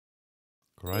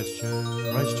Christchurch,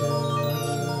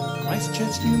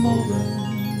 New Malden.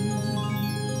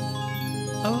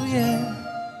 Oh yeah.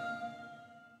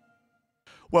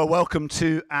 Well, welcome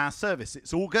to our service.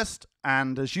 It's August,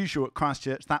 and as usual at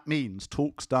Christchurch, that means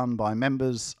talks done by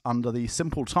members under the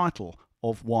simple title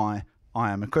of Why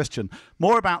I Am a Christian.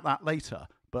 More about that later,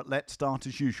 but let's start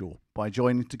as usual by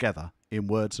joining together in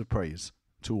words of praise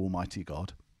to Almighty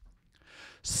God.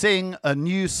 Sing a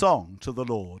new song to the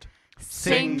Lord.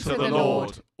 Sing to the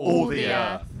Lord, all the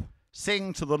earth.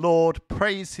 Sing to the Lord,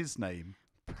 praise his name.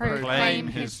 Proclaim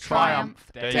his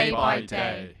triumph day by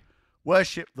day.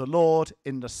 Worship the Lord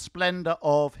in the splendour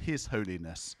of his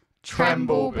holiness.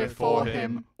 Tremble before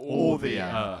him, all the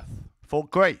earth. For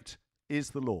great is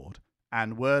the Lord,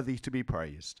 and worthy to be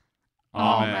praised.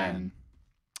 Amen.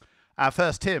 Our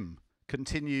first hymn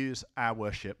continues our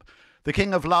worship. The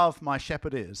King of Love, my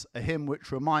shepherd is, a hymn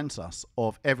which reminds us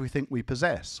of everything we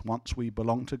possess once we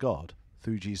belong to God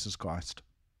through Jesus Christ.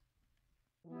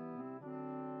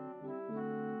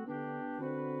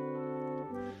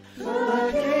 The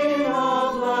King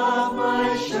of Love,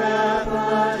 my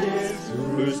shepherd is,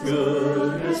 whose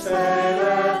goodness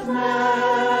faileth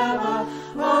never.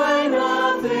 I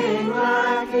nothing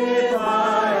lack if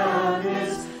I am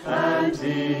his, and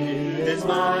he is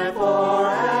mine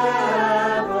forever.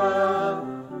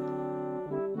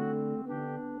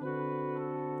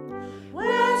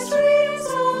 Where streams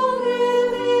of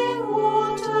living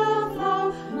water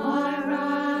flow, my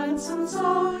ransom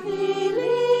soul he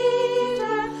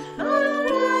leadeth, and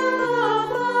where the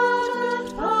verdant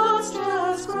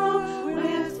pastures grow,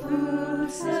 with food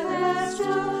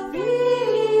celestial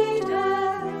feedeth.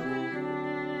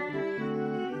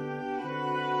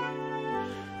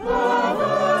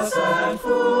 Perverse and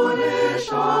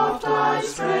foolish oft I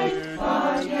strayed,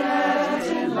 but yet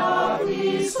in love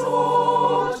he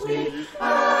sought me,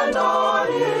 and on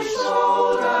his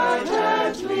shoulder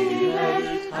gently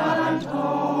laid, and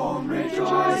home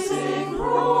rejoicing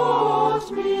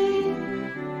brought me.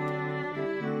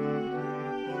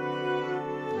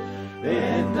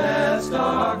 In death's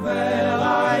dark vale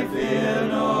I fear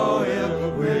no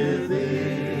ill, with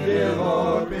thee, dear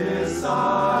Lord,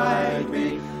 beside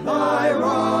me. Thy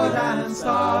rod and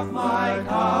staff my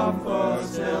comfort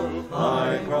still,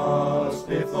 thy cross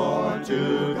before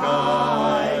to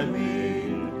guide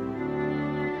me.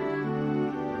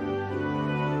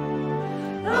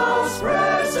 Thou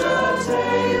spreadst a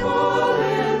table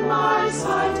in my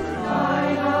sight,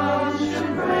 thy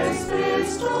ocean grace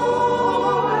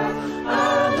bestoweth,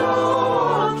 and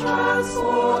all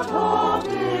transport of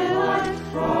delight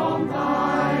from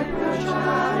thy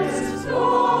precious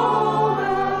goeth.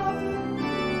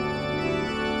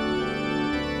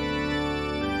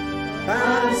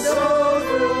 And so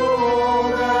through all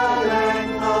the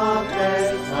length of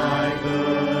days, thy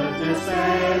goodness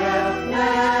faileth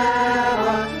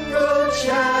never. Good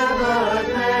shepherd,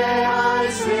 may I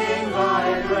sing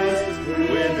thy praise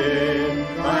within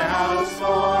thy house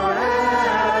forever.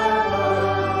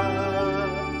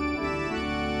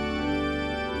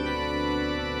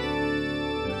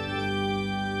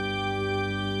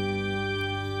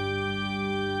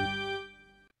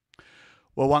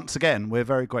 Well, once again, we're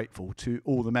very grateful to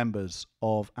all the members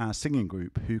of our singing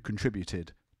group who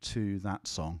contributed to that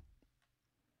song.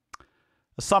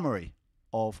 A summary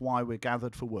of why we're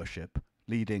gathered for worship,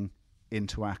 leading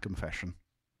into our confession.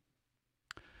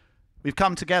 We've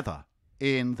come together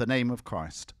in the name of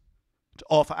Christ to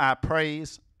offer our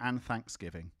praise and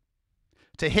thanksgiving,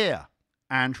 to hear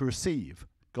and receive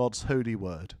God's holy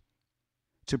word,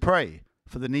 to pray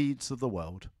for the needs of the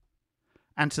world,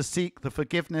 and to seek the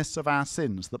forgiveness of our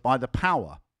sins, that by the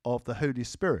power of the Holy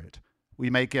Spirit we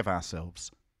may give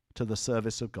ourselves to the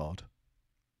service of God.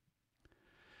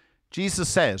 Jesus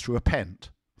says,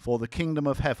 repent, for the kingdom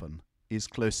of heaven is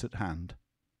close at hand.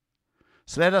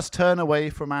 So let us turn away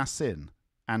from our sin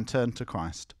and turn to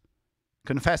Christ,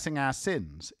 confessing our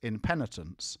sins in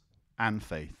penitence and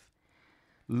faith.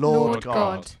 Lord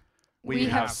God, we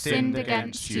have sinned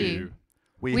against you.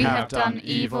 We have done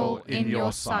evil in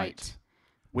your sight.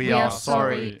 We are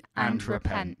sorry and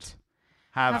repent.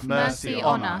 Have mercy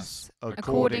on us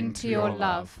according to your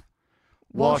love.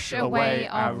 Wash away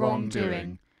our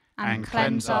wrongdoing and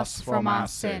cleanse us from our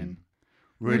sin.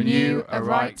 Renew a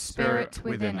right spirit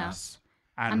within us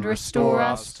and restore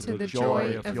us to the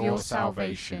joy of your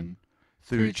salvation.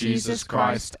 Through Jesus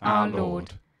Christ our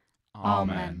Lord.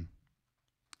 Amen.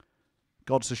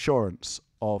 God's assurance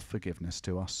of forgiveness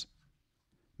to us.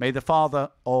 May the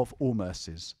Father of all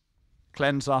mercies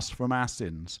cleanse us from our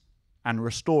sins and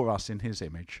restore us in his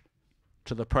image,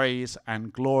 to the praise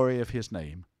and glory of his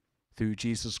name, through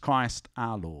Jesus Christ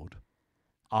our Lord.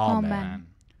 Amen. Amen.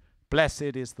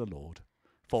 Blessed is the Lord,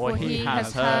 for he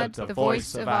has heard the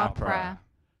voice of our prayer.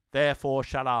 Therefore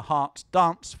shall our hearts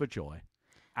dance for joy,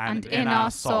 and in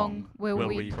our song will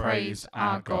we praise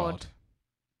our God.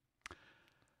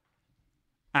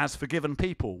 As forgiven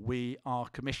people, we are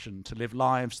commissioned to live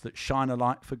lives that shine a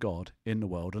light for God in the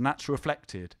world, and that's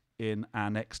reflected in our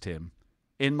next hymn,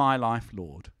 In My Life,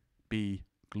 Lord, Be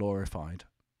Glorified.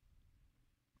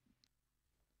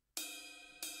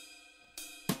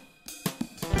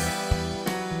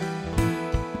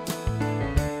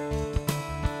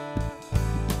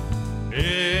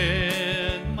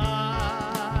 In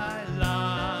my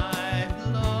life,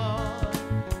 Lord,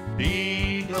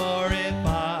 be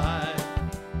glorified,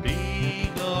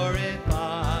 be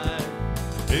glorified.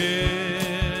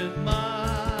 In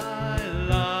my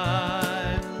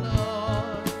life,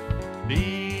 Lord,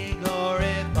 be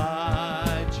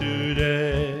glorified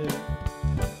today.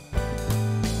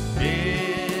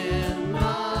 In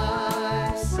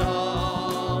my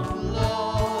soul,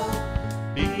 Lord,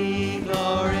 be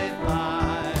glorified.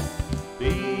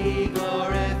 Be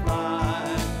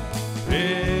glorified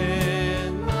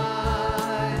in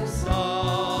my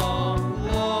song,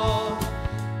 Lord.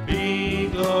 Be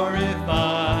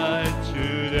glorified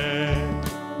today.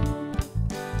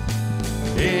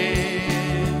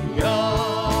 In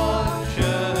your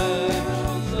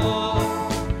church,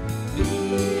 Lord, be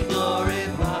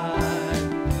glorified.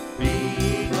 Be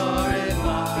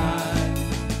glorified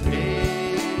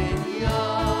in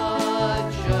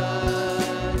your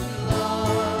church.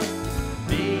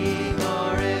 Be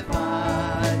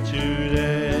glorified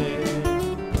today.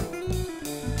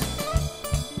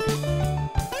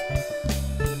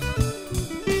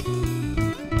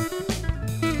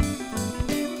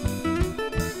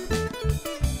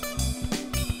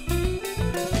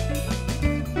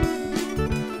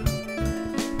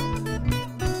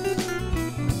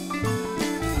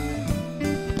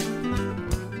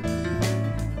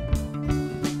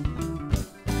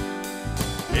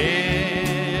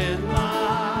 In my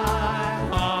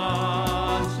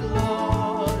heart,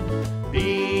 Lord,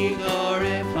 be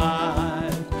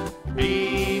glorified,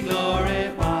 be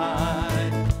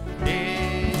glorified.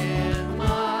 In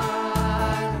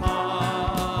my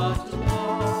heart,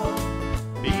 Lord,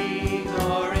 be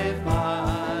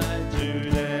glorified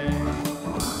today.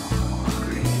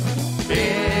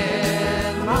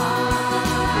 In my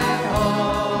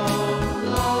home,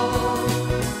 Lord,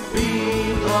 be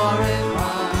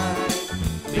glorified,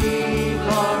 be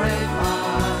glorified.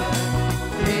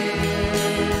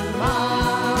 In my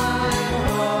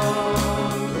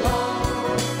home,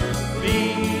 Lord, be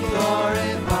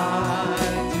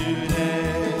glorified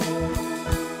today.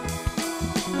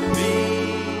 Be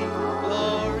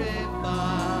glorified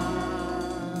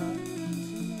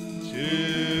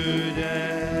today.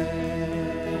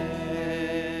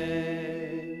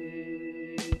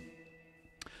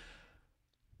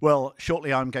 Well,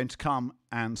 shortly I'm going to come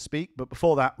and speak, but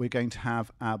before that we're going to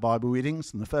have our Bible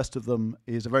readings, and the first of them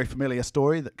is a very familiar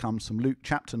story that comes from Luke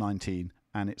chapter 19,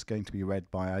 and it's going to be read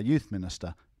by our youth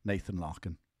minister, Nathan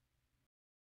Larkin.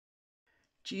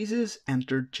 Jesus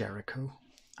entered Jericho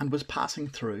and was passing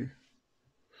through.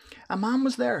 A man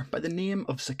was there by the name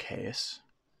of Zacchaeus.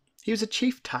 He was a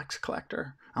chief tax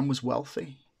collector and was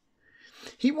wealthy.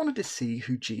 He wanted to see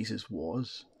who Jesus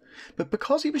was, but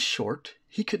because he was short,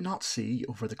 he could not see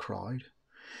over the crowd.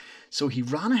 So he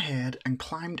ran ahead and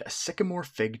climbed a sycamore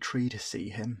fig tree to see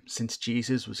him, since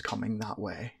Jesus was coming that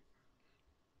way.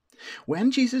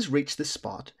 When Jesus reached the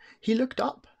spot, he looked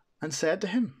up and said to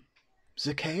him,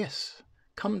 "Zacchaeus,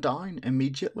 come down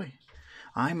immediately.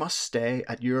 I must stay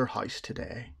at your house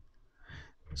today."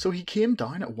 So he came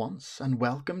down at once and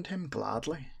welcomed him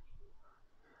gladly.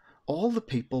 All the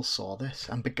people saw this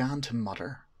and began to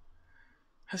mutter,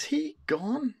 "Has he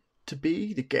gone to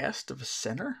be the guest of a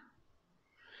sinner?"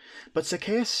 But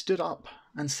Zacchaeus stood up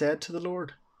and said to the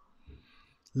Lord,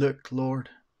 "Look, Lord,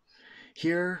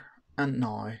 here and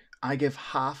now I give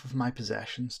half of my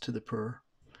possessions to the poor,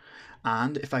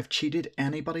 and if I've cheated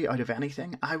anybody out of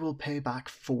anything, I will pay back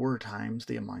 4 times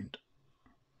the amount."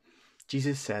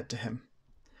 Jesus said to him,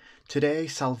 "Today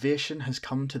salvation has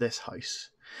come to this house,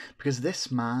 because this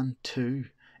man too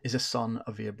is a son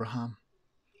of Abraham.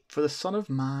 For the Son of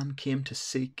Man came to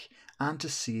seek and to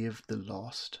save the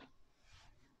lost."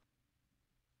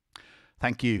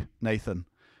 Thank you, Nathan.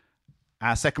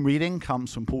 Our second reading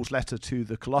comes from Paul's letter to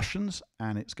the Colossians,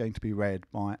 and it's going to be read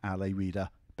by our lay reader,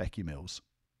 Becky Mills.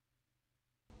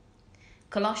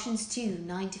 Colossians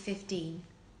 2:9-15.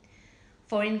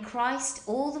 For in Christ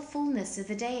all the fullness of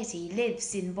the deity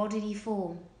lives in bodily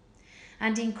form,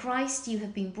 and in Christ you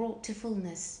have been brought to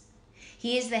fullness.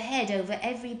 He is the head over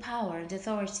every power and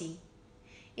authority.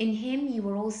 In him you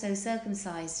were also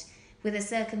circumcised, with a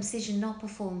circumcision not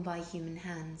performed by human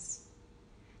hands.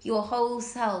 Your whole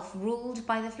self, ruled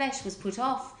by the flesh, was put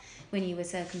off when you were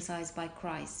circumcised by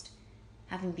Christ,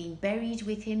 having been buried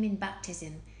with him in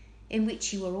baptism, in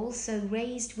which you were also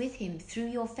raised with him through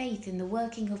your faith in the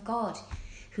working of God,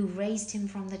 who raised him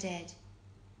from the dead.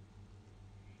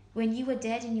 When you were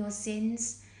dead in your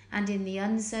sins and in the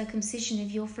uncircumcision of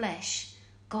your flesh,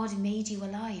 God made you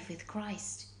alive with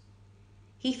Christ.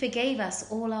 He forgave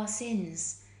us all our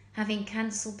sins, having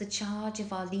cancelled the charge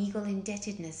of our legal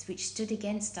indebtedness which stood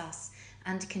against us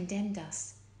and condemned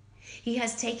us. He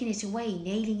has taken it away,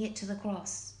 nailing it to the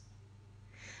cross.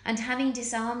 And having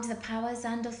disarmed the powers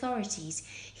and authorities,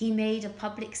 he made a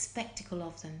public spectacle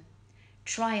of them,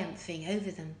 triumphing over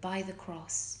them by the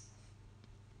cross.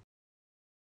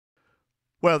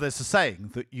 Well, there's a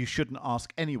saying that you shouldn't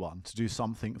ask anyone to do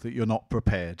something that you're not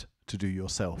prepared to do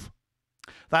yourself.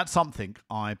 That's something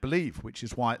I believe, which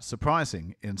is why it's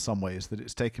surprising in some ways that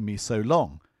it's taken me so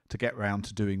long to get round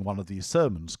to doing one of these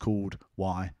sermons called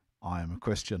Why I Am a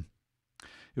Christian.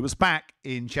 It was back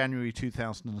in January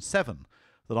 2007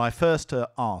 that I first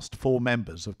asked 4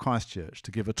 members of Christchurch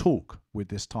to give a talk with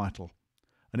this title,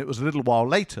 and it was a little while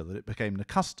later that it became the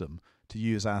custom to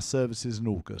use our services in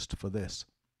August for this.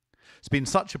 It's been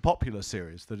such a popular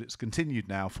series that it's continued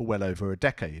now for well over a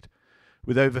decade,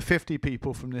 with over 50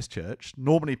 people from this church,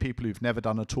 normally people who've never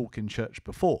done a talk in church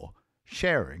before,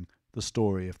 sharing the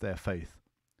story of their faith.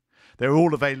 They're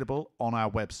all available on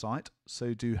our website,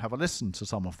 so do have a listen to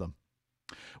some of them.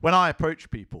 When I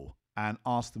approach people and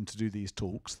ask them to do these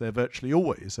talks, they're virtually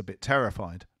always a bit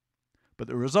terrified. But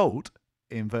the result,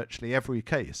 in virtually every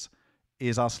case,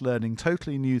 is us learning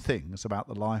totally new things about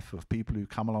the life of people who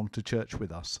come along to church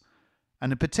with us,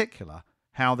 and in particular,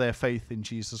 how their faith in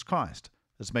Jesus Christ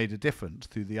has made a difference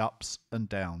through the ups and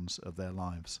downs of their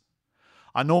lives.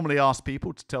 I normally ask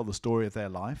people to tell the story of their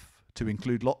life, to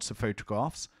include lots of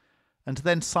photographs, and to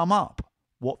then sum up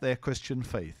what their Christian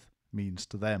faith means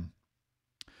to them.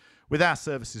 With our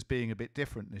services being a bit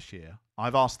different this year,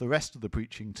 I've asked the rest of the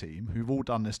preaching team, who've all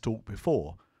done this talk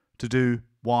before, to do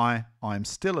Why I'm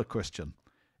Still a Christian,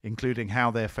 including how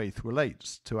their faith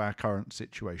relates to our current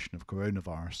situation of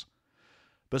coronavirus.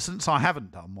 But since I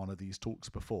haven't done one of these talks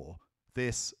before,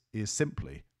 this is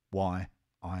simply why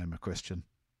I am a Christian.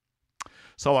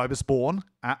 So I was born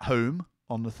at home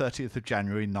on the 30th of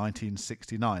January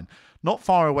 1969, not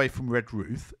far away from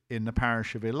Redruth in the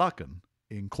parish of Iluggan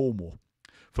in Cornwall.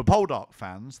 For Poldark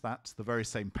fans, that's the very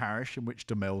same parish in which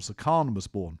Demelza Khan was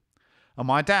born, and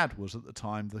my dad was at the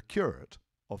time the curate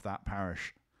of that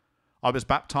parish. I was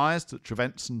baptised at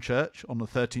Trevenson Church on the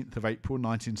 13th of April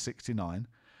 1969,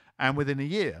 and within a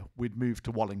year we'd moved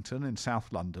to Wallington in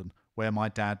South London, where my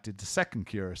dad did the second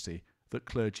curacy that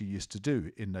clergy used to do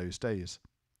in those days.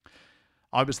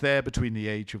 I was there between the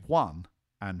age of 1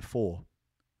 and 4.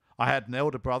 I had an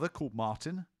elder brother called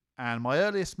Martin, and my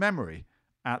earliest memory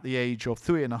at the age of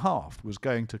 3.5 was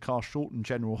going to Carshalton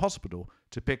General Hospital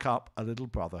to pick up a little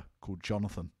brother called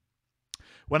Jonathan.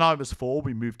 When I was 4,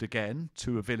 we moved again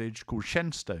to a village called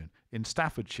Shenstone in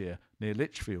Staffordshire near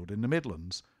Lichfield in the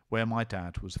Midlands, where my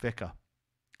dad was vicar.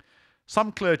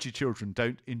 Some clergy children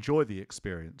don't enjoy the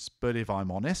experience, but if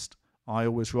I'm honest, I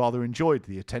always rather enjoyed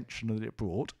the attention that it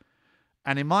brought,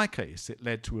 and in my case it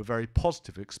led to a very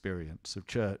positive experience of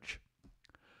church.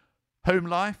 Home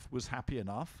life was happy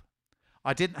enough.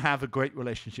 I didn't have a great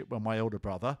relationship with my older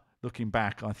brother. Looking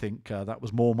back, I think that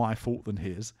was more my fault than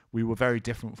his. We were very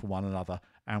different from one another,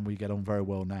 and we get on very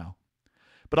well now.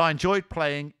 But I enjoyed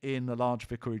playing in the large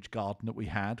vicarage garden that we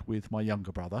had with my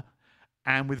younger brother,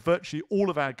 and with virtually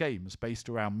all of our games based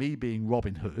around me being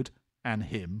Robin Hood and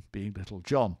him being Little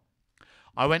John.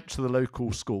 I went to the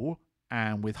local school,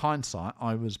 and with hindsight,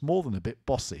 I was more than a bit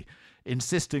bossy,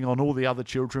 insisting on all the other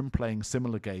children playing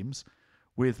similar games,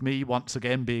 with me once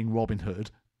again being Robin Hood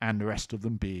and the rest of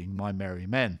them being my merry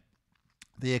men.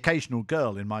 The occasional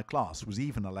girl in my class was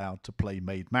even allowed to play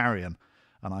Maid Marian,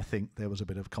 and I think there was a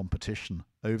bit of competition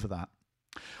over that.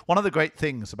 One of the great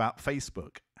things about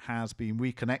Facebook has been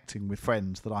reconnecting with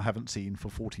friends that I haven't seen for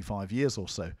 45 years or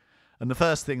so. And the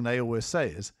first thing they always say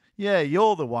is, "Yeah,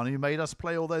 you're the one who made us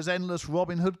play all those endless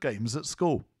Robin Hood games at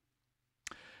school."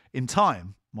 In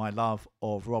time, my love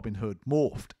of Robin Hood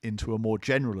morphed into a more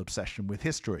general obsession with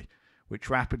history, which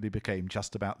rapidly became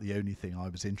just about the only thing I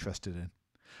was interested in.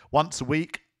 Once a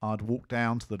week, I'd walk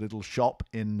down to the little shop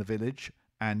in the village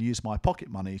and use my pocket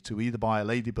money to either buy a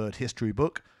Ladybird history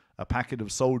book, a packet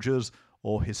of soldiers,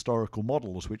 or historical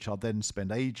models, which I'd then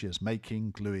spend ages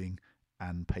making, gluing,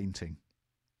 and painting.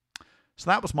 So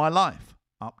that was my life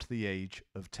up to the age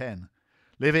of 10.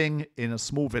 Living in a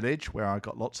small village where I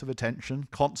got lots of attention,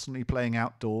 constantly playing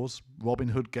outdoors, Robin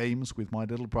Hood games with my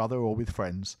little brother or with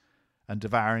friends, and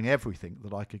devouring everything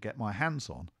that I could get my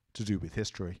hands on to do with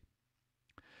history.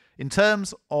 In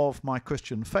terms of my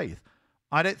Christian faith,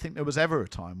 I don't think there was ever a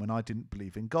time when I didn't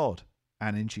believe in God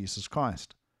and in Jesus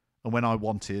Christ, and when I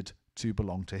wanted to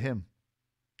belong to him.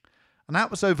 And that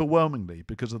was overwhelmingly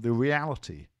because of the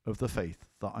reality of the faith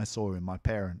that I saw in my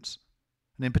parents,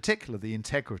 and in particular the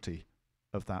integrity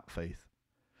of that faith.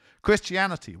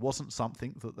 Christianity wasn't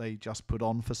something that they just put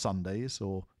on for Sundays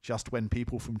or just when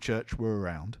people from church were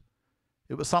around.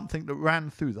 It was something that ran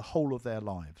through the whole of their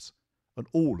lives and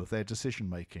all of their decision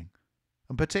making,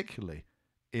 and particularly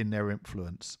in their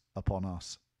influence upon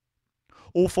us.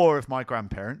 All four of my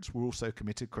grandparents were also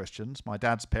committed Christians, my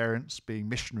dad's parents being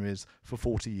missionaries for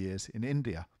 40 years in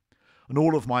India. And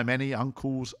all of my many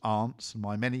uncles, aunts, and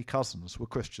my many cousins were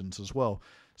Christians as well.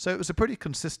 So it was a pretty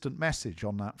consistent message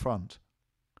on that front.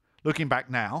 Looking back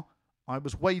now, I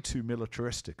was way too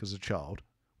militaristic as a child,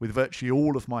 with virtually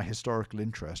all of my historical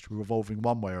interest revolving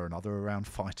one way or another around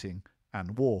fighting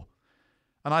and war.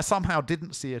 And I somehow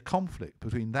didn't see a conflict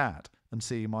between that and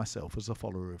seeing myself as a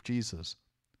follower of Jesus.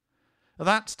 At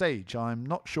that stage, I'm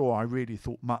not sure I really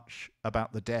thought much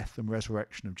about the death and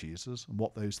resurrection of Jesus and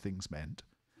what those things meant.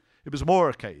 It was more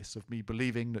a case of me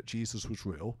believing that Jesus was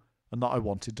real and that I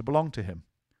wanted to belong to him.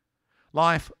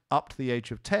 Life up to the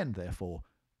age of 10, therefore,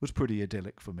 was pretty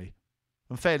idyllic for me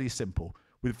and fairly simple,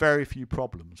 with very few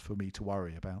problems for me to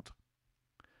worry about.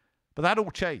 But that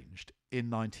all changed in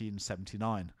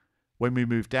 1979, when we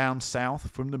moved down south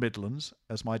from the Midlands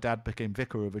as my dad became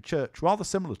vicar of a church rather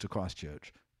similar to Christ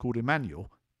Church called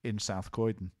Emmanuel in South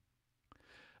Croydon.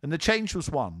 And the change was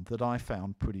one that I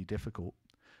found pretty difficult,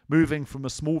 moving from a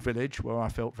small village where I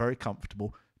felt very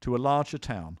comfortable to a larger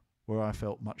town where I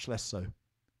felt much less so.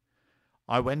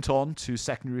 I went on to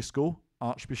secondary school,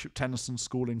 Archbishop Tennyson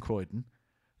School in Croydon,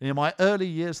 and in my early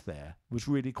years there was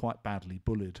really quite badly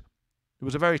bullied. It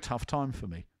was a very tough time for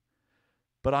me.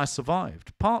 But I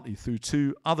survived, partly through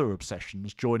two other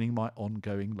obsessions joining my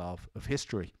ongoing love of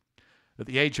history. At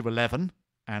the age of 11,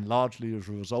 and largely as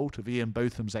a result of Ian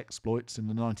Botham's exploits in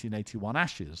the 1981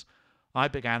 Ashes, I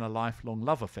began a lifelong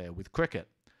love affair with cricket,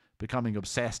 becoming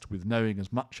obsessed with knowing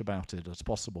as much about it as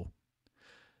possible.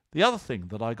 The other thing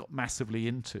that I got massively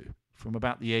into from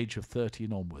about the age of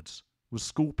 13 onwards was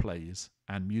school plays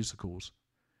and musicals,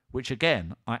 which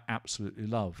again I absolutely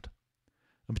loved.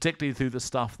 And particularly through the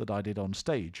stuff that I did on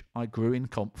stage, I grew in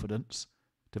confidence,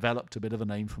 developed a bit of a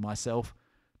name for myself,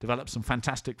 developed some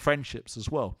fantastic friendships as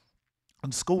well.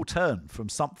 And school turned from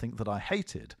something that I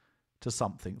hated to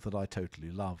something that I totally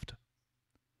loved.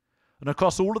 And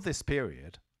across all of this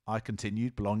period, I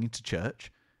continued belonging to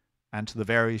church and to the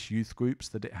various youth groups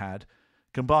that it had,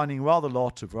 combining rather a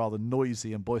lot of rather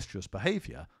noisy and boisterous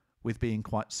behaviour with being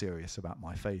quite serious about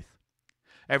my faith.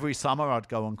 Every summer I'd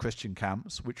go on Christian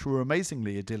camps, which were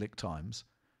amazingly idyllic times,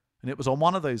 and it was on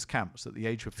one of those camps at the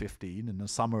age of 15 in the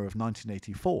summer of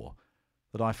 1984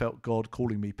 that I felt God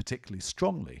calling me particularly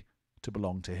strongly to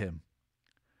belong to him.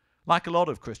 Like a lot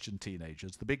of Christian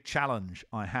teenagers, the big challenge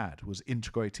I had was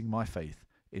integrating my faith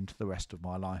into the rest of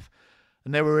my life,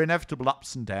 and there were inevitable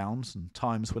ups and downs and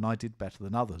times when I did better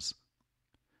than others.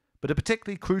 But a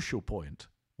particularly crucial point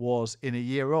was in a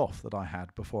year off that I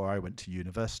had before I went to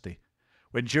university,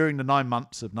 when during the 9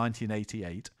 months of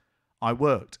 1988, I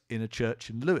worked in a church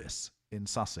in Lewes in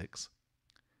Sussex.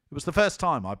 It was the first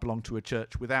time I belonged to a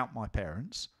church without my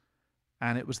parents,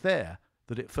 and it was there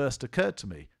that it first occurred to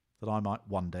me that I might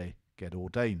one day get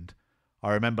ordained.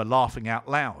 I remember laughing out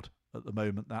loud at the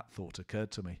moment that thought occurred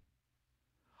to me.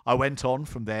 I went on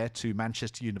from there to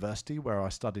Manchester University, where I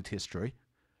studied history,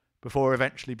 before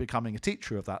eventually becoming a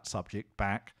teacher of that subject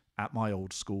back at my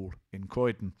old school in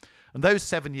Croydon. And those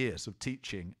 7 years of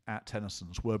teaching at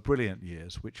Tennyson's were brilliant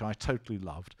years, which I totally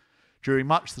loved, during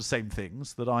much the same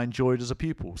things that I enjoyed as a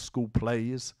pupil: school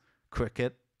plays,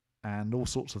 cricket, and all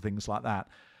sorts of things like that.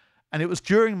 And it was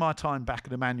during my time back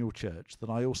at Emmanuel Church that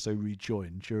I also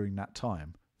rejoined during that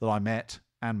time that I met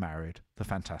and married the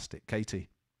fantastic Katie.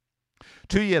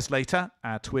 2 years later,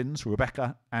 our twins,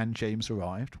 Rebecca and James,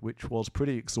 arrived, which was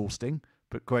pretty exhausting,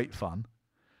 but great fun.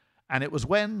 And it was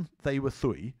when they were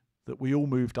 3 that we all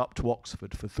moved up to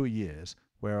Oxford for 3 years,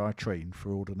 where I trained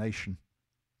for ordination.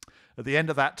 At the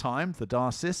end of that time, the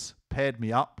diocese paired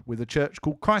me up with a church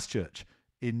called Christ Church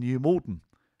in New Malden,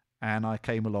 and I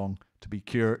came along to be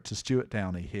curate to Stuart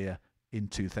Downey here in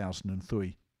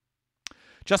 2003.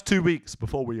 Just 2 weeks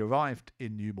before we arrived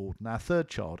in New Malden, our third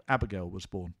child, Abigail, was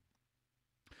born.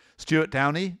 Stuart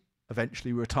Downey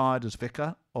eventually retired as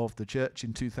vicar of the church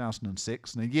in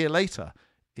 2006, and a year later,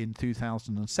 in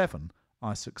 2007,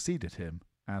 I succeeded him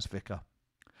as vicar.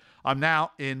 I'm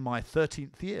now in my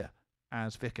 13th year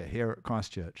as vicar here at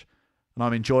Christchurch, and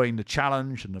I'm enjoying the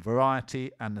challenge and the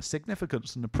variety and the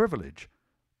significance and the privilege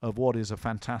of what is a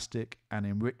fantastic and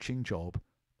enriching job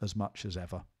as much as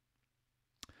ever.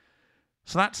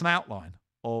 So that's an outline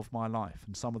of my life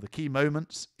and some of the key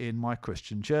moments in my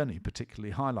Christian journey,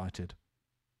 particularly highlighted.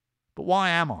 But why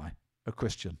am I a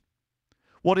Christian?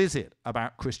 What is it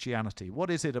about Christianity?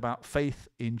 What is it about faith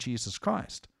in Jesus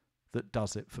Christ that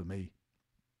does it for me?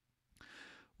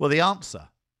 Well, the answer,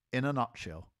 in a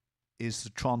nutshell, is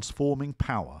the transforming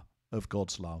power of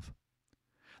God's love.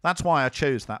 That's why I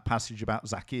chose that passage about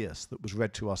Zacchaeus that was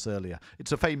read to us earlier.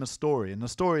 It's a famous story, and the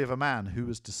story of a man who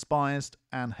was despised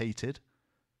and hated,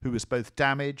 who was both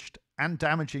damaged and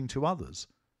damaging to others,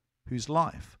 whose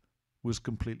life was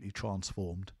completely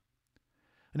transformed.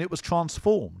 And it was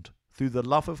transformed through the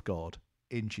love of God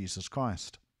in Jesus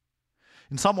Christ.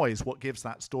 In some ways, what gives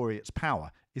that story its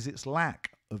power is its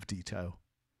lack of detail.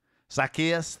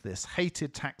 Zacchaeus, this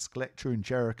hated tax collector in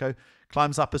Jericho,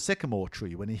 climbs up a sycamore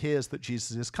tree when he hears that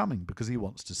Jesus is coming because he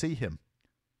wants to see him.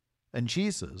 And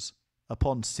Jesus,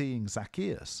 upon seeing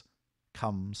Zacchaeus,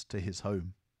 comes to his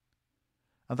home.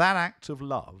 And that act of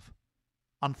love,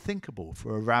 unthinkable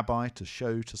for a rabbi to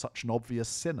show to such an obvious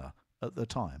sinner at the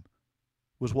time,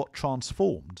 was what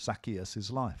transformed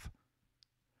Zacchaeus' life.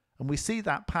 And we see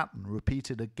that pattern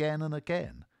repeated again and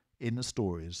again in the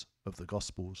stories of the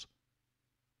Gospels.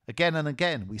 Again and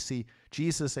again we see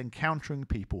Jesus encountering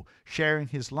people, sharing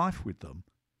his life with them,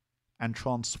 and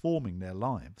transforming their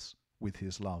lives with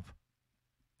his love.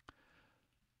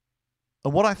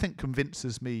 And what I think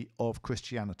convinces me of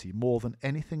Christianity more than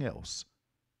anything else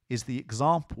is the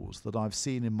examples that I've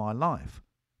seen in my life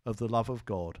of the love of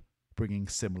God bringing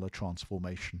similar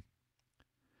transformation.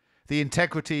 The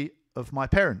integrity of my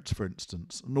parents, for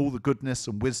instance, and all the goodness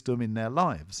and wisdom in their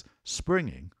lives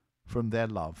springing from their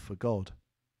love for God.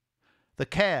 The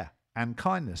care and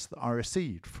kindness that I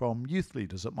received from youth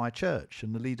leaders at my church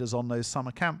and the leaders on those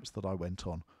summer camps that I went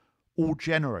on, all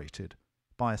generated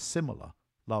by a similar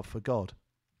love for God.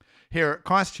 Here at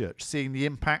Christchurch, seeing the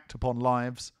impact upon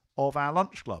lives of our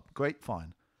lunch club,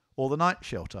 Grapevine, or the night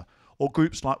shelter, or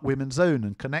groups like Women's Own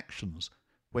and Connections,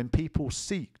 when people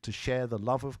seek to share the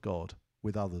love of God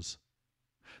with others.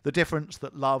 The difference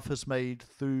that love has made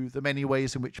through the many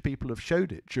ways in which people have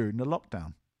showed it during the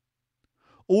lockdown.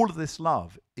 All of this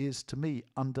love is, to me,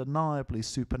 undeniably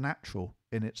supernatural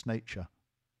in its nature,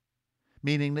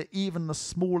 meaning that even the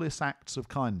smallest acts of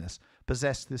kindness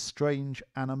possess this strange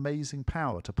and amazing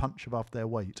power to punch above their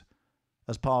weight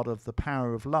as part of the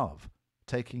power of love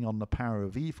taking on the power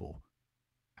of evil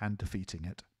and defeating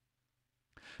it.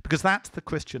 Because that's the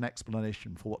Christian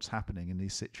explanation for what's happening in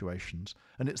these situations,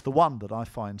 and it's the one that I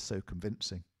find so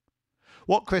convincing.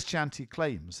 What Christianity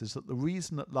claims is that the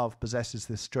reason that love possesses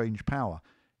this strange power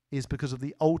is because of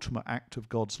the ultimate act of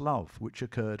God's love, which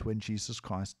occurred when Jesus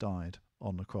Christ died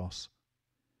on the cross.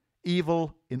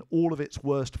 Evil in all of its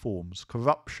worst forms,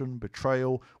 corruption,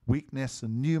 betrayal, weakness,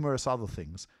 and numerous other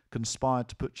things conspired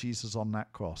to put Jesus on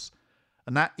that cross.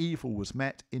 And that evil was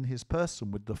met in his person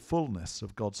with the fullness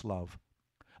of God's love,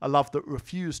 a love that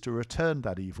refused to return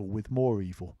that evil with more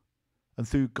evil, and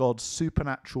through God's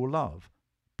supernatural love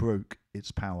broke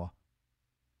its power.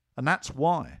 And that's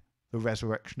why the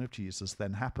resurrection of Jesus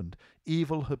then happened.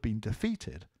 Evil had been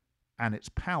defeated and its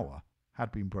power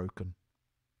had been broken.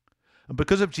 And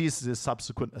because of Jesus'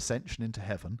 subsequent ascension into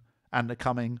heaven and the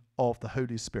coming of the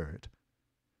Holy Spirit,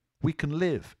 we can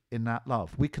live in that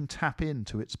love. We can tap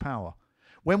into its power.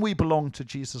 When we belong to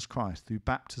Jesus Christ through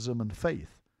baptism and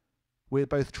faith, we're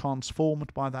both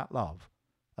transformed by that love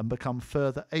and become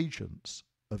further agents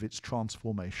of its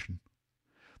transformation.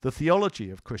 The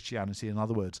theology of Christianity, in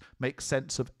other words, makes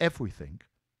sense of everything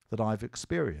that I've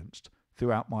experienced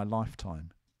throughout my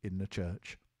lifetime in the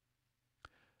church.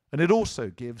 And it also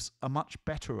gives a much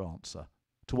better answer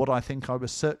to what I think I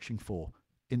was searching for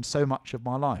in so much of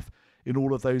my life, in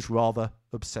all of those rather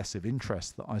obsessive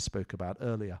interests that I spoke about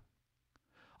earlier.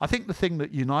 I think the thing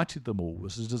that united them all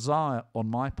was a desire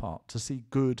on my part to see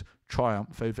good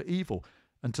triumph over evil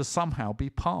and to somehow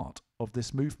be part of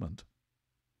this movement.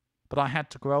 But I had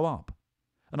to grow up,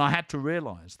 and I had to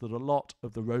realise that a lot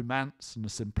of the romance and the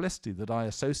simplicity that I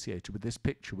associated with this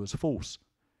picture was false.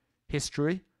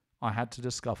 History, I had to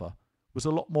discover, was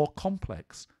a lot more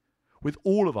complex, with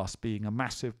all of us being a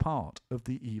massive part of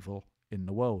the evil in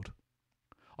the world.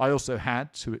 I also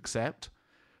had to accept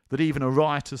that even a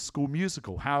riotous school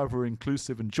musical, however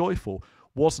inclusive and joyful,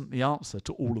 wasn't the answer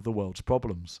to all of the world's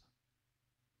problems.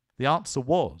 The answer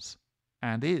was,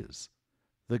 and is,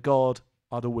 the God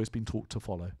I'd always been taught to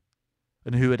follow,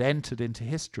 and who had entered into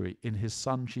history in his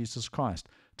Son Jesus Christ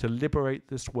to liberate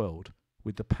this world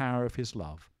with the power of his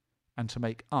love and to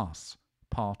make us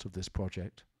part of this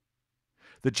project.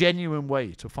 The genuine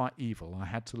way to fight evil, I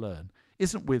had to learn,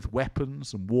 isn't with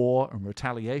weapons and war and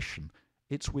retaliation,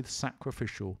 it's with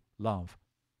sacrificial love.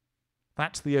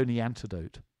 That's the only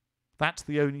antidote. That's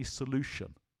the only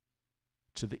solution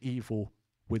to the evil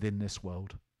within this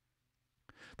world.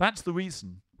 That's the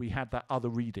reason we had that other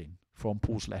reading from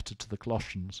Paul's letter to the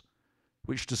Colossians,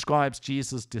 which describes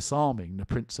Jesus disarming the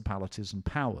principalities and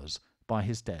powers by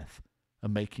his death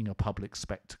and making a public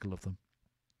spectacle of them.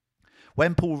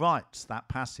 When Paul writes that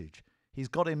passage, he's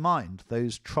got in mind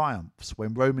those triumphs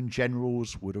when Roman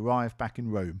generals would arrive back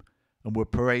in Rome and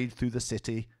would parade through the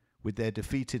city with their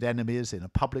defeated enemies in a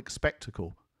public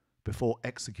spectacle before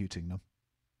executing them.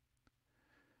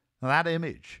 Now, that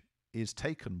image is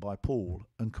taken by Paul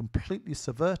and completely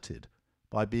subverted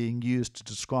by being used to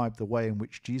describe the way in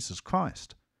which Jesus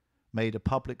Christ made a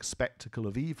public spectacle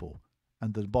of evil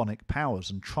and the demonic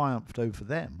powers and triumphed over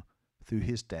them through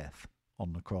his death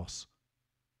on the cross.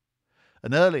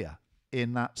 And earlier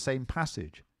in that same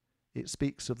passage, it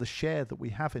speaks of the share that we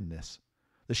have in this,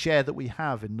 the share that we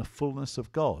have in the fullness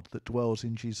of God that dwells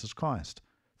in Jesus Christ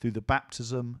through the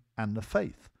baptism and the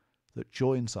faith that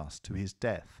joins us to his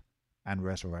death and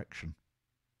resurrection.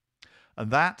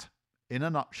 And that, in a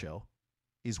nutshell,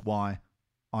 is why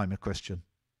I'm a Christian.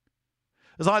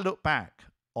 As I look back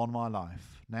on my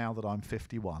life, now that I'm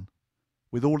 51,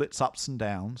 with all its ups and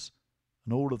downs,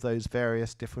 and all of those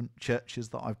various different churches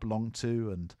that I've belonged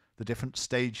to, and the different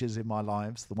stages in my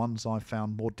lives, the ones I've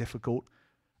found more difficult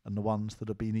and the ones that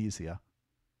have been easier,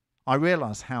 I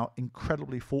realise how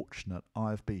incredibly fortunate I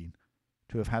have been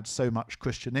to have had so much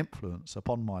Christian influence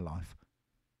upon my life.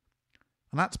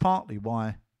 And that's partly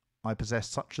why I possess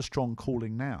such a strong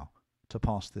calling now to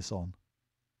pass this on.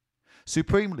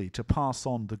 Supremely to pass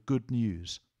on the good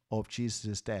news of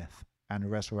Jesus' death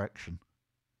and resurrection.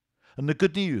 And the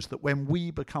good news that when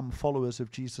we become followers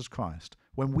of Jesus Christ,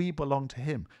 when we belong to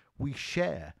him, we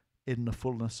share in the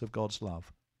fullness of God's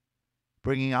love,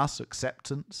 bringing us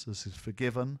acceptance as his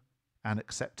forgiven and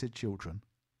accepted children,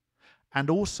 and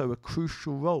also a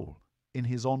crucial role in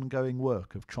his ongoing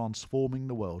work of transforming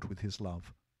the world with his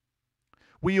love.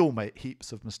 We all make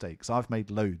heaps of mistakes. I've made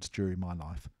loads during my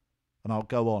life, and I'll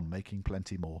go on making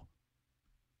plenty more.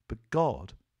 But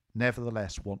God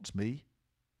nevertheless wants me,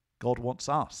 God wants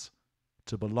us,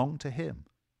 to belong to him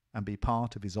and be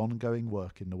part of his ongoing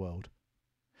work in the world.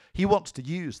 He wants to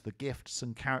use the gifts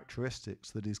and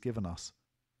characteristics that he's given us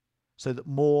so that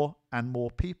more and more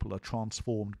people are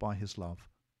transformed by his love.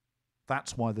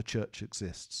 That's why the church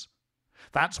exists.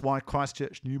 That's why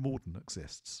Christchurch New Malden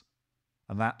exists.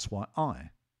 And that's why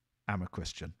I am a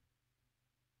Christian.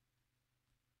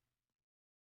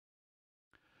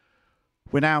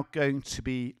 We're now going to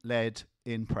be led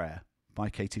in prayer by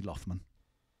Katie Lothman.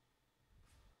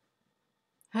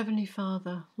 Heavenly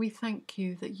Father, we thank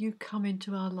you that you come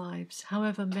into our lives,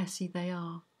 however messy they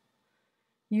are.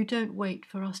 You don't wait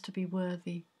for us to be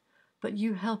worthy, but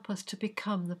you help us to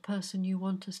become the person you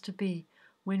want us to be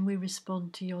when we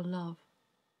respond to your love.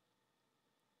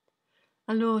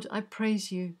 And Lord, I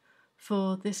praise you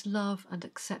for this love and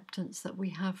acceptance that we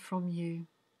have from you.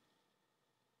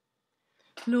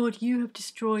 Lord, you have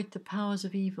destroyed the powers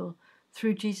of evil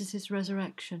through Jesus'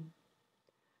 resurrection.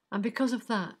 And because of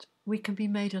that, we can be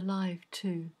made alive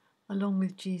too, along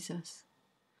with Jesus.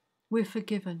 We're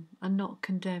forgiven and not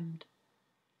condemned.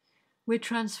 We're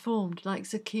transformed like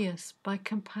Zacchaeus by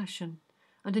compassion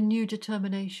and a new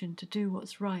determination to do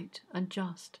what's right and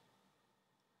just.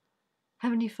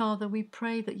 Heavenly Father, we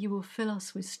pray that you will fill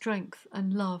us with strength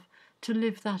and love to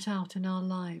live that out in our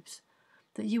lives,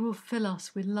 that you will fill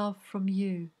us with love from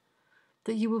you,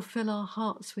 that you will fill our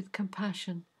hearts with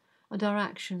compassion and our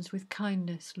actions with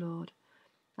kindness, Lord,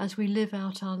 as we live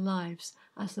out our lives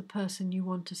as the person you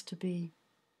want us to be.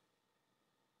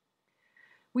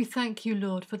 We thank you,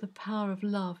 Lord, for the power of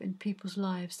love in people's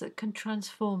lives that can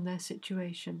transform their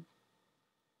situation.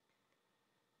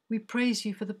 We praise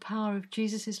you for the power of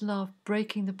Jesus' love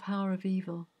breaking the power of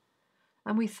evil.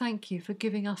 And we thank you for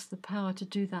giving us the power to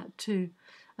do that too,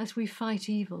 as we fight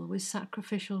evil with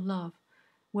sacrificial love,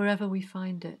 wherever we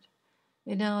find it,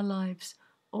 in our lives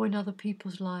or in other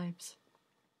people's lives.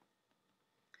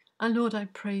 And Lord, I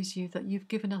praise you that you've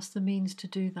given us the means to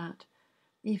do that,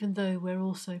 even though we're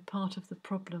also part of the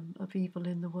problem of evil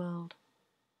in the world.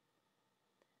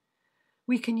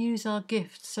 We can use our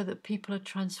gifts so that people are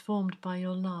transformed by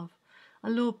your love.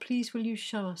 And Lord, please will you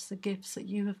show us the gifts that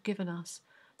you have given us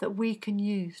that we can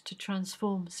use to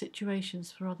transform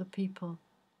situations for other people.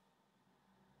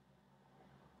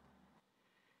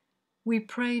 We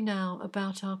pray now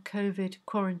about our COVID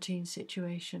quarantine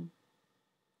situation.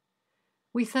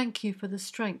 We thank you for the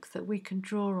strength that we can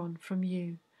draw on from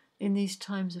you in these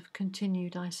times of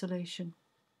continued isolation.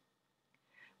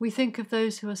 We think of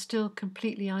those who are still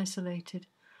completely isolated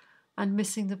and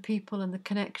missing the people and the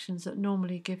connections that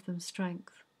normally give them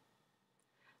strength.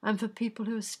 And for people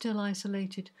who are still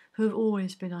isolated, who have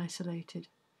always been isolated,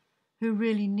 who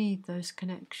really need those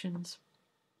connections.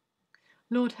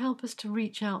 Lord, help us to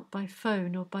reach out by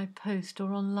phone or by post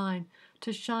or online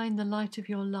to shine the light of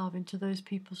your love into those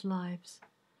people's lives.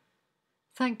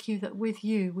 Thank you that with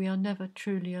you we are never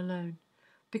truly alone,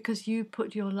 because you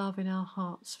put your love in our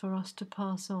hearts for us to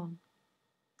pass on.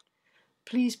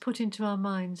 Please put into our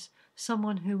minds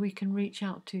someone who we can reach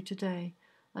out to today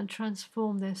and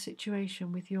transform their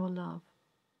situation with your love.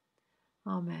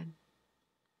 Amen.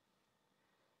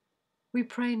 We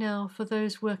pray now for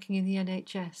those working in the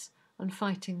NHS and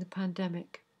fighting the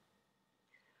pandemic.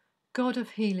 God of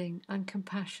healing and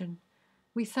compassion,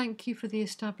 we thank you for the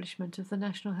establishment of the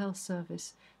National Health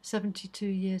Service 72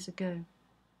 years ago.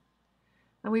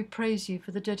 And we praise you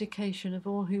for the dedication of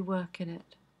all who work in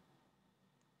it.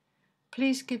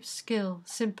 Please give skill,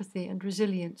 sympathy and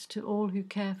resilience to all who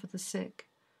care for the sick,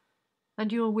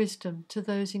 and your wisdom to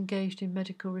those engaged in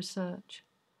medical research.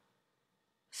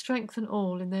 Strengthen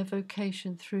all in their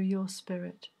vocation through your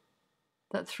Spirit,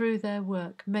 that through their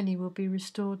work many will be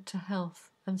restored to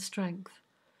health and strength,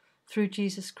 through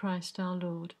Jesus Christ our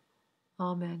Lord.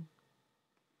 Amen.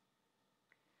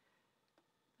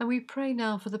 And we pray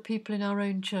now for the people in our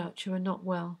own church who are not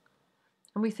well,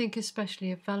 and we think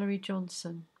especially of Valerie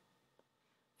Johnson,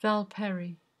 Val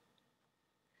Perry,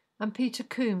 and Peter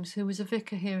Coombs, who was a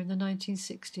vicar here in the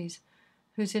 1960s,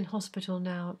 who's in hospital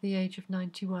now at the age of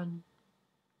 91.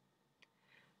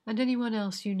 And anyone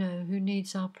else you know who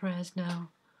needs our prayers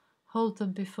now, hold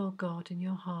them before God in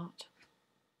your heart.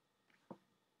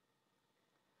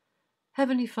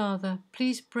 Heavenly Father,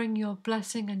 please bring your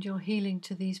blessing and your healing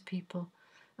to these people,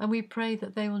 and we pray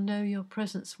that they will know your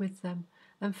presence with them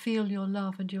and feel your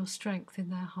love and your strength in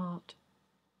their heart.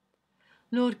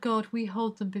 Lord God, we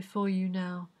hold them before you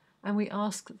now, and we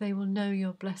ask that they will know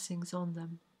your blessings on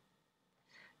them.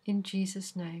 In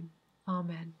Jesus' name,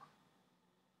 Amen.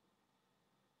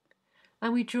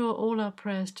 And we draw all our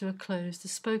prayers to a close, the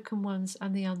spoken ones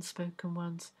and the unspoken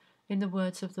ones, in the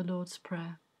words of the Lord's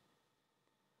Prayer.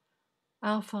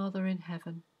 Our Father in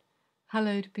heaven,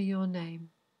 hallowed be your name.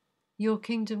 Your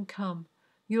kingdom come,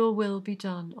 your will be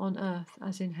done on earth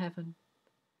as in heaven.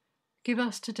 Give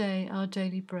us today our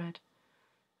daily bread.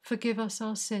 Forgive us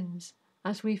our sins,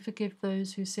 as we forgive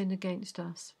those who sin against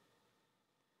us.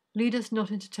 Lead us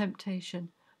not into temptation,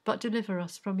 but deliver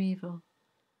us from evil.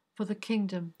 For the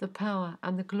kingdom, the power,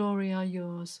 and the glory are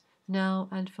yours, now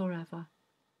and forever.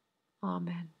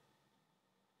 Amen.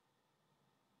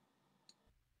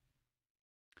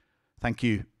 Thank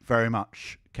you very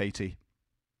much, Katie.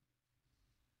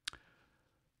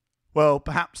 Well,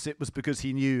 perhaps it was because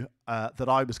he knew that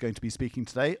I was going to be speaking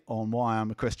today on Why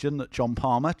I'm a Christian that John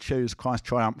Palmer chose Christ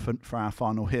Triumphant for our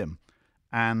final hymn.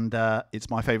 And it's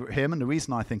my favourite hymn, and the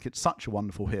reason I think it's such a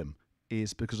wonderful hymn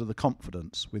is because of the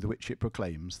confidence with which it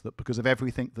proclaims that because of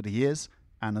everything that he is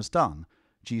and has done,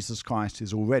 Jesus Christ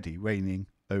is already reigning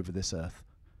over this earth.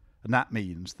 And that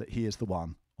means that he is the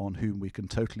one on whom we can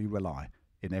totally rely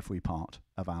in every part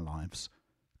of our lives.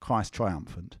 Christ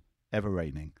triumphant, ever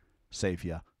reigning,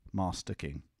 Saviour, Master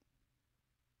King.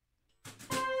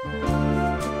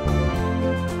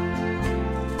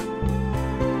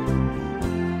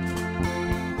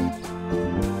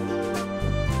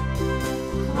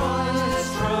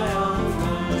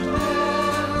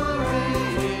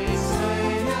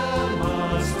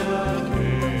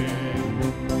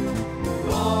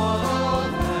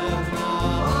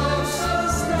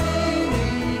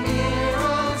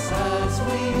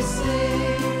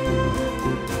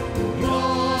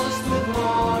 Yours the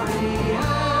glory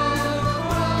and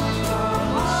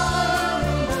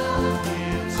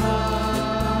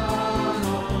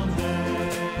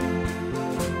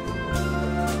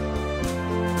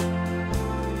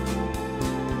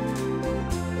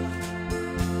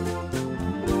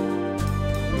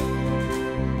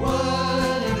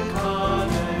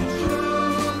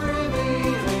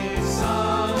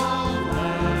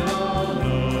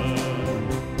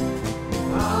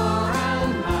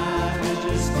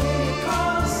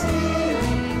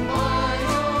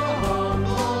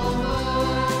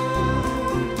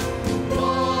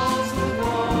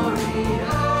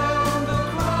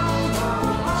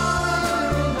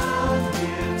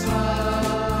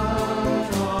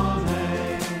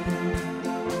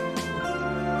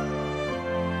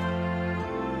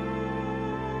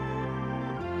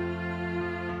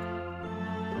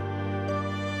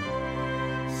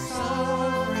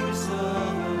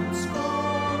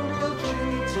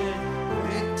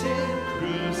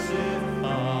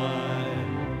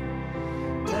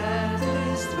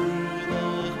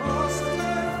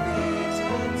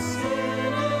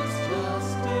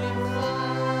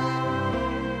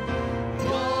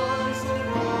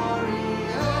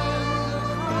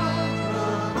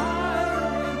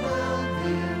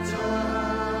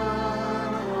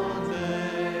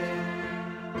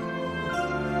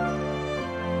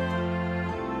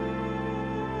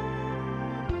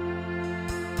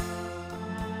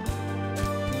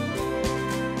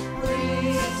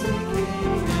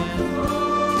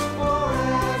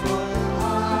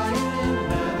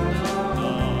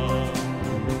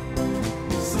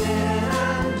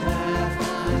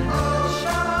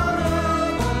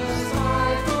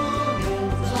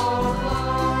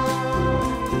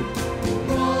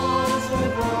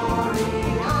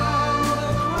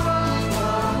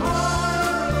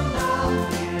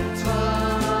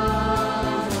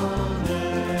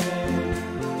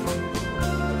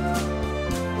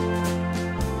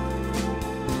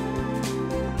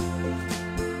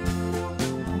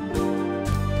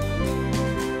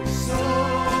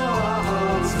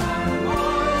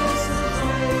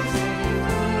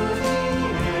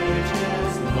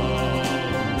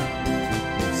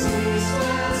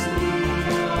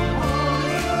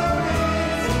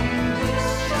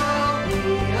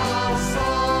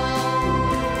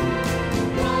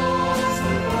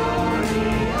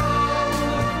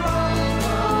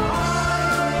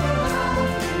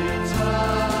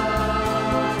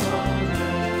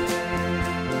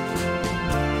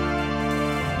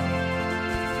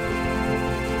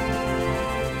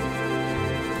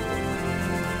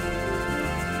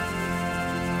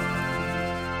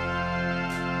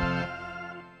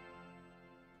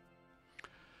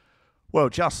Well,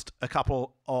 just a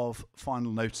couple of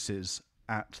final notices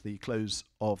at the close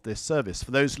of this service.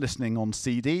 For those listening on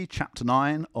CD, Chapter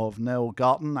 9 of Nell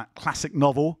Garton, that classic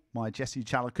novel by Jesse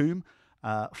Chalacombe,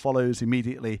 follows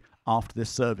immediately after this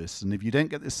service. And if you don't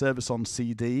get this service on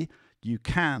CD, you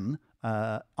can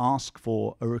ask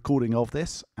for a recording of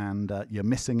this, and you're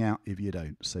missing out if you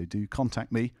don't. So do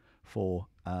contact me for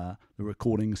the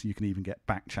recordings. You can even get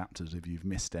back chapters if you've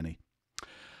missed any.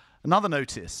 Another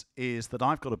notice is that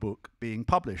I've got a book being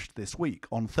published this week,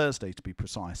 on Thursday to be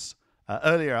precise.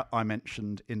 Earlier I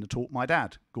mentioned in the talk my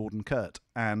dad, Gordon Kurt,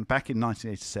 and back in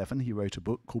 1987 he wrote a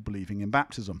book called Believing in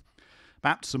Baptism.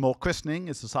 Baptism or christening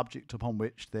is a subject upon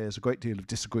which there's a great deal of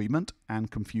disagreement and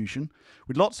confusion,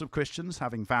 with lots of Christians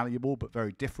having valuable but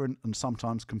very different and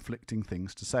sometimes conflicting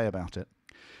things to say about it.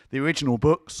 The original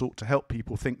book sought to help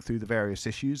people think through the various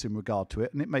issues in regard to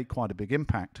it, and it made quite a big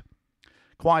impact.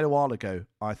 Quite a while ago,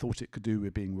 I thought it could do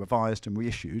with being revised and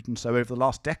reissued, and so over the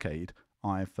last decade,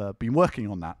 I've been working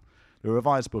on that. The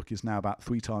revised book is now about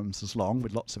 3 times as long,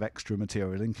 with lots of extra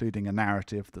material, including a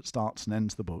narrative that starts and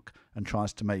ends the book and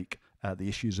tries to make the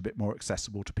issues a bit more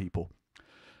accessible to people.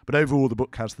 But overall, the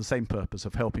book has the same purpose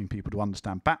of helping people to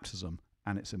understand baptism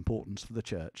and its importance for the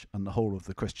church and the whole of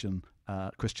the Christian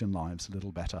lives a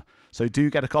little better. So do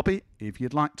get a copy if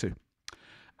you'd like to.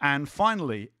 And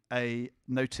finally, a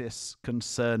notice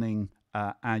concerning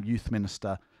our youth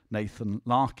minister, Nathan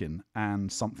Larkin,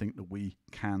 and something that we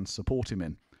can support him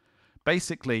in.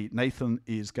 Basically, Nathan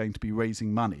is going to be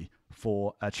raising money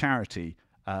for a charity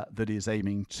that is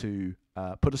aiming to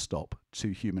put a stop to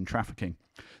human trafficking.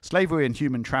 Slavery and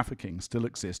human trafficking still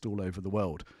exist all over the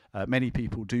world. Many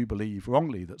people do believe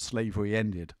wrongly that slavery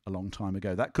ended a long time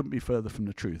ago. That couldn't be further from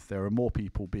the truth. There are more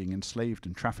people being enslaved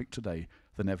and trafficked today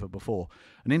than ever before.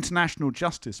 An International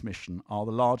Justice Mission are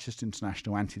the largest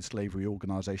international anti-slavery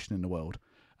organisation in the world,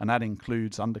 and that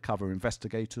includes undercover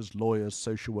investigators, lawyers,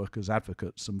 social workers,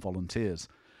 advocates and volunteers.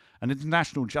 An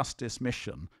International Justice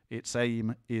Mission, its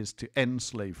aim is to end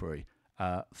slavery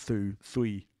through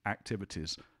 3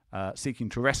 activities: seeking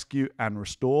to rescue and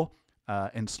restore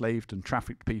enslaved and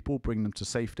trafficked people, bring them to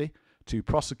safety; to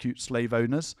prosecute slave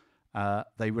owners.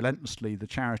 The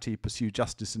charity pursue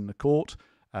justice in the court,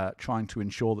 trying to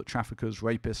ensure that traffickers,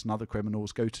 rapists and other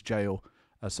criminals go to jail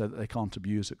so that they can't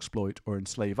abuse, exploit or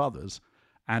enslave others,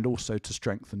 and also to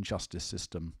strengthen justice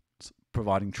systems,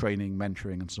 providing training,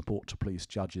 mentoring and support to police,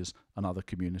 judges and other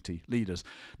community leaders.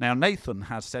 Now, Nathan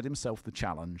has set himself the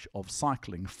challenge of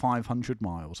cycling 500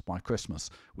 miles by Christmas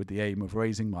with the aim of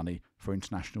raising money for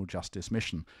International Justice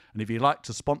Mission. And if you'd like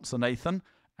to sponsor Nathan,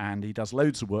 and he does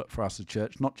loads of work for us at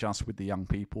church, not just with the young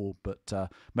people, but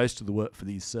most of the work for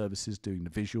these services, doing the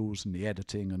visuals and the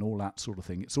editing and all that sort of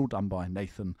thing. It's all done by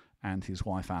Nathan and his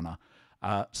wife Anna.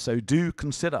 So do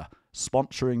consider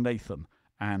sponsoring Nathan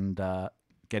and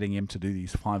getting him to do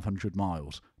these 500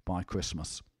 miles by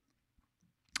Christmas.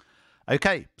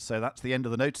 Okay, so that's the end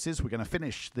of the notices. We're going to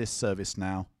finish this service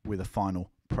now with a final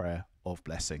prayer of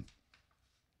blessing.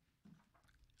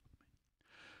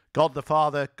 God the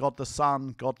Father, God the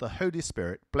Son, God the Holy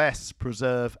Spirit, bless,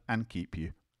 preserve and keep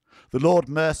you. The Lord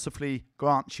mercifully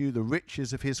grant you the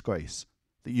riches of his grace,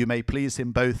 that you may please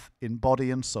him both in body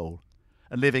and soul,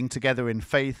 and living together in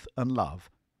faith and love,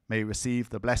 may receive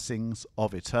the blessings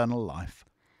of eternal life.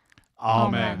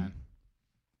 Amen.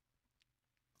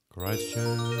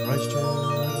 Christchurch,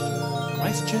 Christchurch,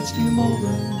 Christchurch, New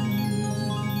Malvern.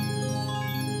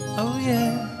 Oh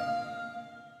yeah.